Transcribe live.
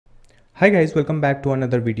Hi guys, welcome back to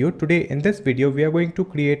another video. Today in this video we are going to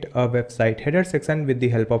create a website header section with the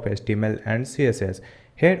help of HTML and CSS.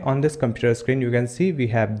 Here on this computer screen you can see we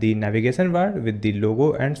have the navigation bar with the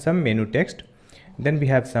logo and some menu text. Then we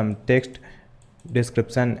have some text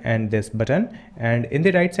description and this button, and in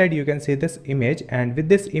the right side you can see this image, and with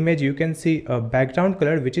this image you can see a background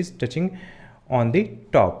color which is touching on the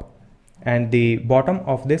top, and the bottom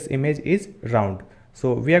of this image is round.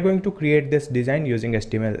 So we are going to create this design using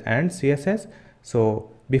HTML and CSS. So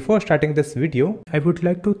before starting this video, I would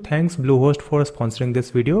like to thank Bluehost for sponsoring this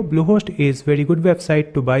video. Bluehost is very good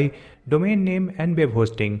website to buy domain name and web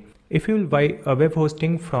hosting. If you will buy a web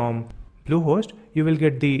hosting from Bluehost, you will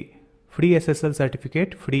get the free SSL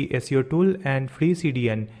certificate, free SEO tool and free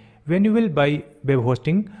CDN. When you will buy web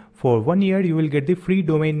hosting for 1 year, you will get the free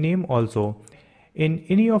domain name also. In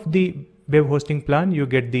any of the web hosting plan, you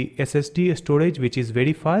get the SSD storage which is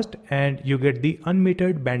very fast, and you get the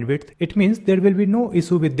unmetered bandwidth. It means there will be no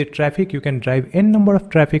issue with the traffic. You can drive n number of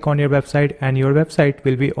traffic on your website and your website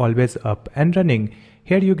will be always up and running.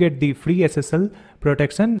 Here you get the free SSL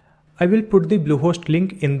protection. I will put the Bluehost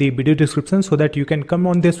link in the video description so that you can come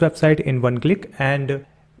on this website in one click and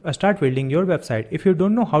start building your website. If you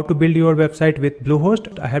don't know how to build your website with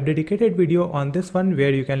Bluehost, I have dedicated video on this one where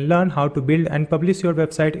you can learn how to build and publish your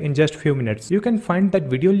website in just few minutes. You can find that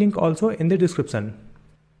video link also in the description.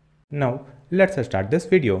 Now let's start this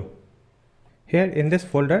video. Here in this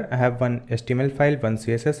folder I have one HTML file, one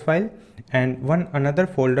CSS file and one another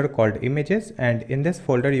folder called images, and in this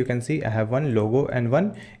folder you can see I have one logo and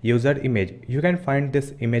one user image. You can find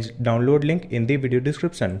this image download link in the video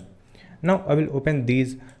description. Now I will open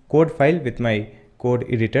these code file with my code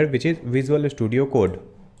editor, which is Visual Studio Code.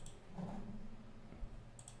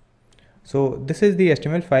 So this is the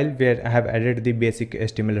HTML file where I have added the basic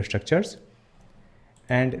HTML structures,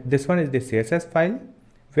 and this one is the CSS file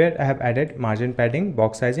where I have added margin padding,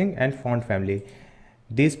 box sizing and font family.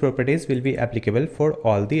 These properties will be applicable for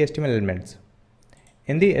all the HTML elements.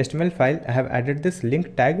 In the HTML file I have added this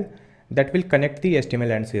link tag that will connect the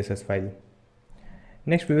HTML and CSS file.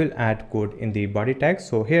 Next we will add code in the body tag.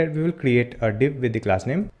 So here we will create a div with the class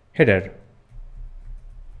name header,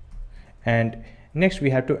 and next we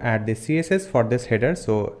have to add the CSS for this header.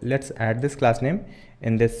 So let's add this class name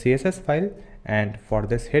in this CSS file, and for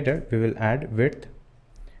this header we will add width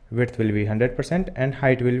will be 100% and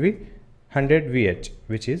height will be 100 VH,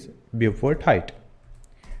 which is viewport height.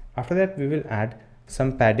 After that we will add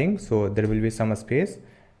some padding, so there will be some space.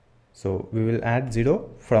 So we will add 0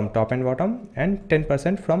 from top and bottom and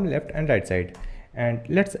 10% from left and right side. And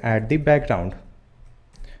let's add the background.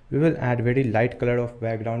 We will add very light color of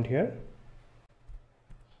background here.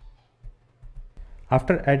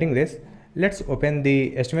 After adding this, let's open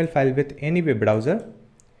the HTML file with any web browser.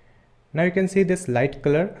 Now you can see this light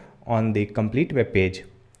color on the complete web page.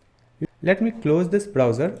 Let me close this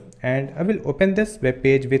browser and I will open this web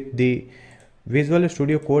page with the Visual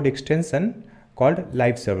Studio Code extension called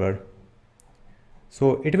live server.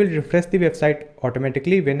 So it will refresh the website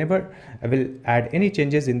automatically whenever I will add any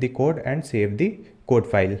changes in the code and save the code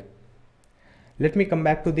file. Let me come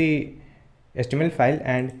back to the HTML file,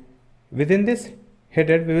 and within this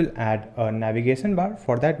header we will add a navigation bar.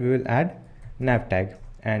 For that we will add nav tag,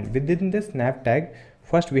 and within this nav tag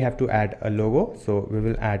first we have to add a logo. So we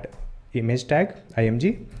will add image tag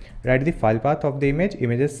img, write the file path of the image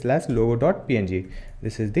images/logo.png.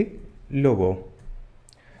 This is the logo,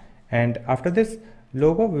 and after this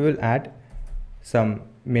logo we will add some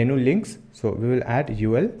menu links. So we will add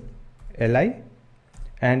ul, li,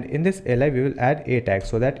 and in this li we will add a tag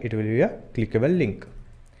so that it will be a clickable link.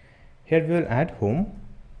 Here we will add home.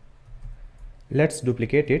 Let's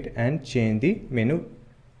duplicate it and change the menu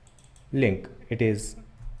link. It is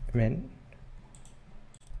when.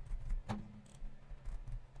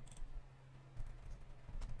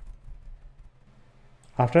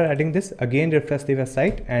 After adding this, again refresh the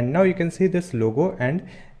website, and now you can see this logo and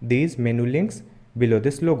these menu links below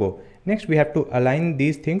this logo. Next we have to align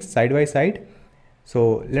these things side by side.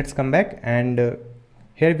 So let's come back, and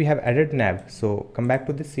here we have added nav. So come back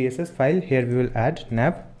to the CSS file. Here we will add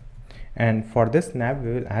nav, and for this nav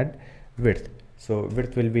we will add width. So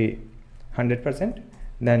width will be 100%,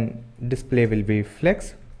 then display will be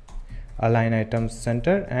flex, align items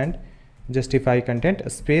center, and justify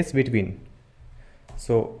content space between.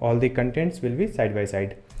 So all the contents will be side by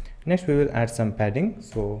side. Next we will add some padding.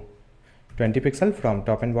 So 20 pixel from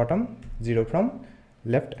top and bottom, 0 from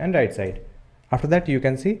left and right side. After that you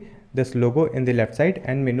can see this logo in the left side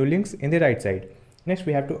and menu links in the right side. Next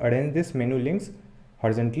we have to arrange this menu links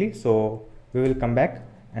horizontally. So we will come back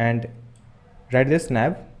and write this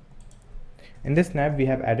nav. In this nav we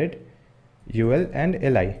have added ul and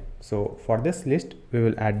li. So for this list we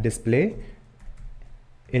will add display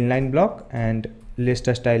inline block and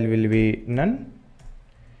list style will be none,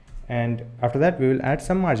 and after that we will add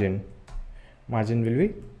some margin will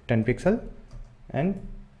be 10 pixel and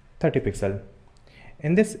 30 pixel.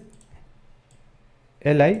 In this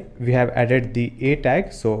li we have added the a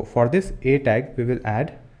tag, so for this a tag we will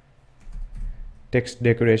add text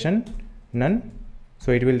decoration none,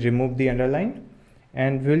 so it will remove the underline,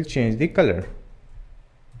 and we will change the color.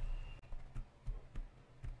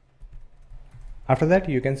 After that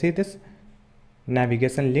you can see this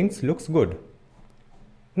navigation links looks good.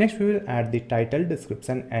 Next we will add the title,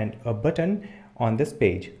 description and a button on this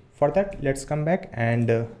page. For that let's come back,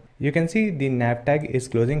 and you can see the nav tag is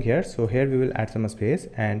closing here, so here we will add some space,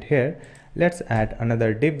 and here let's add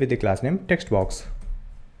another div with the class name text box,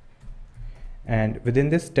 and within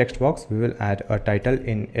this text box we will add a title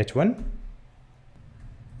in h1.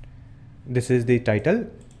 This is the title,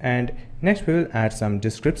 and next we will add some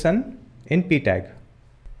description in p tag.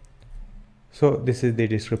 So this is the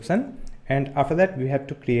description, and after that we have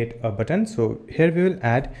to create a button, so here we will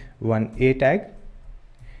add one a tag,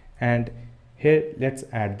 and here let's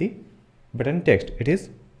add the button text. It is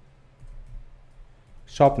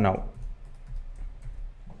shop now.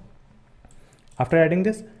 After adding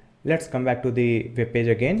this, let's come back to the web page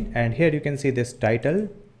again, and here you can see this title,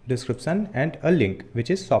 description and a link which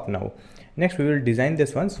is shop now. Next we will design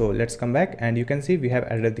this one, so let's come back, and you can see we have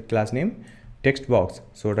added the class name text box.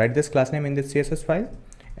 So write this class name in this CSS file,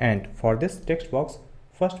 and for this text box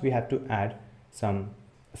first we have to add some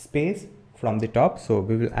space from the top, so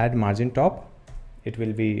we will add margin top, it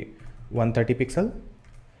will be 130 pixel,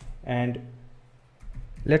 and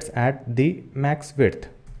let's add the max width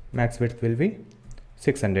will be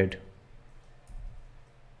 600.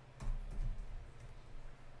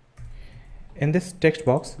 In this text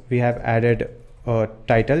box we have added a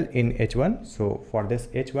title in h1, so for this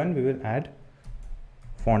h1 we will add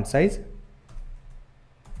font size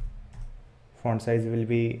will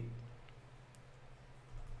be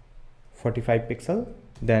 45 pixel,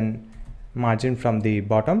 then margin from the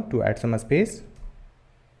bottom to add some space,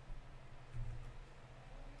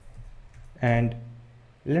 and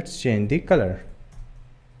let's change the color.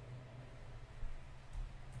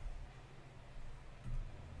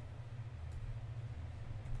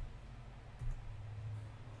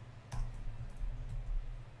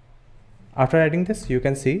 After adding this, you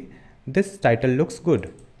can see this title looks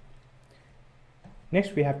good.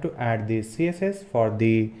 Next we have to add the CSS for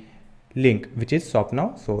the link which is shop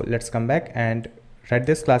now, so let's come back and write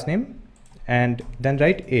this class name and then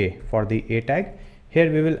write a for the a tag.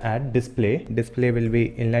 Here we will add display will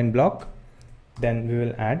be inline block, then we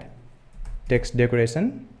will add text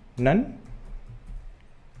decoration none,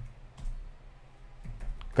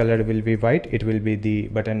 color will be white, it will be the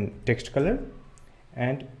button text color,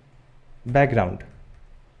 and background.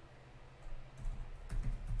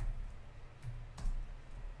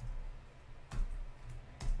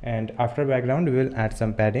 And after background we will add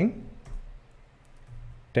some padding,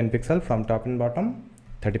 10 pixel from top and bottom,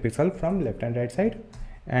 30 pixel from left and right side,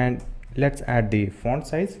 and let's add the font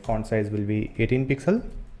size will be 18 pixel,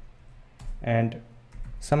 and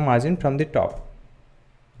some margin from the top.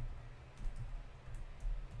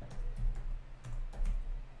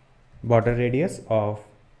 Border radius of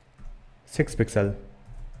 6 pixel.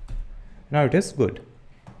 Now it is good.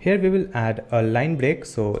 Here we will add a line break,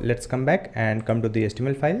 so let's come back and come to the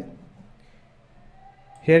HTML file.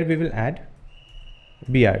 Here we will add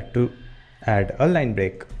br to add a line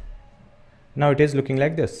break. Now it is looking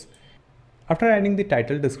like this. After adding the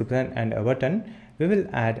title, description and a button, we will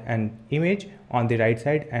add an image on the right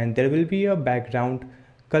side, and there will be a background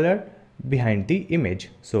color behind the image.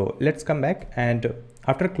 So let's come back, and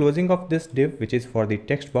after closing of this div which is for the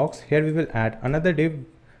text box, here we will add another div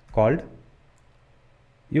called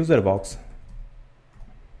user box,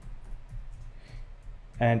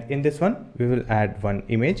 and in this one we will add one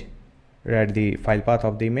image. Write the file path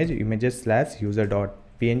of the image,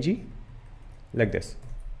 images/user.png, like this.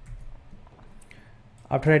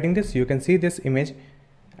 After adding this, you can see this image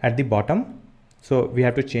at the bottom, so we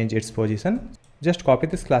have to change its position. Just copy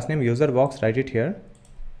this class name user box, write it here,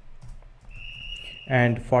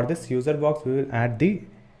 and for this user box we will add the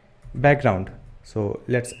background. So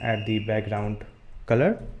let's add the background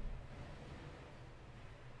color.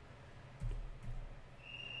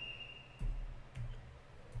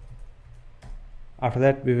 After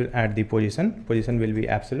that we will add the position will be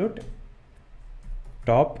absolute,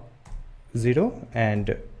 top 0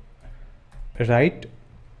 and right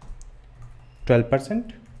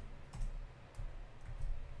 12%,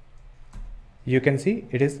 You can see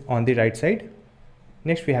it is on the right side.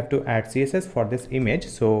 Next we have to add CSS for this image.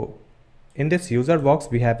 So in this user box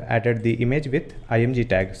we have added the image with img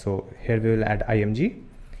tag. So here we will add img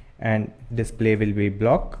and display will be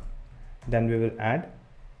block. Then we will add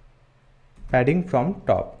padding from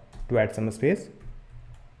top to add some space,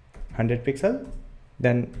 100 pixel.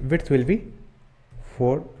 Then width will be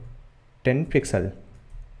 410 pixel,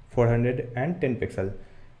 410 pixel.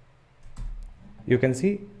 You can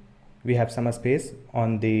see we have some space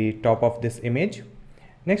on the top of this image.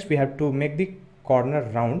 Next we have to make the corner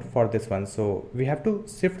round for this one. So we have to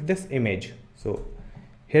shift this image. So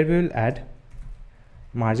here we will add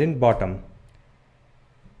margin bottom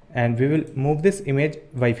and we will move this image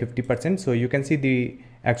by 50%. So you can see the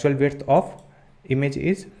actual width of image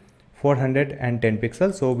is 410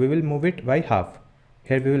 pixels. So we will move it by half.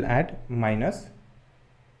 Here we will add minus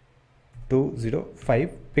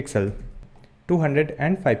 205 pixel,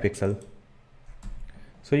 205 pixel.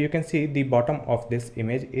 So you can see the bottom of this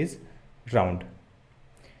image is round.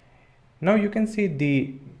 Now you can see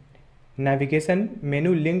the navigation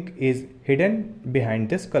menu link is hidden behind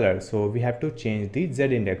this color. So we have to change the Z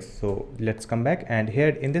index. So let's come back, and here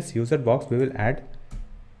in this user box we will add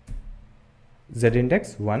Z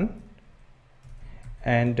index 1,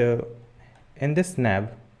 and in this nav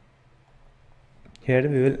here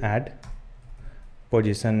we will add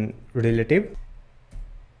position relative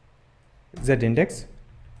Z index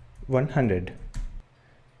 100.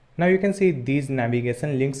 Now you can see these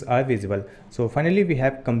navigation links are visible. So finally we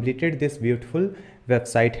have completed this beautiful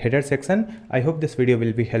website header section. I hope this video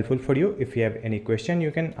will be helpful for you. If you have any question,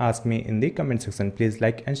 you can ask me in the comment section. Please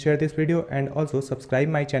like and share this video, and also subscribe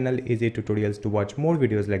my channel Easy Tutorials to watch more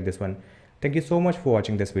videos like this one. Thank you so much for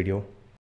watching this video.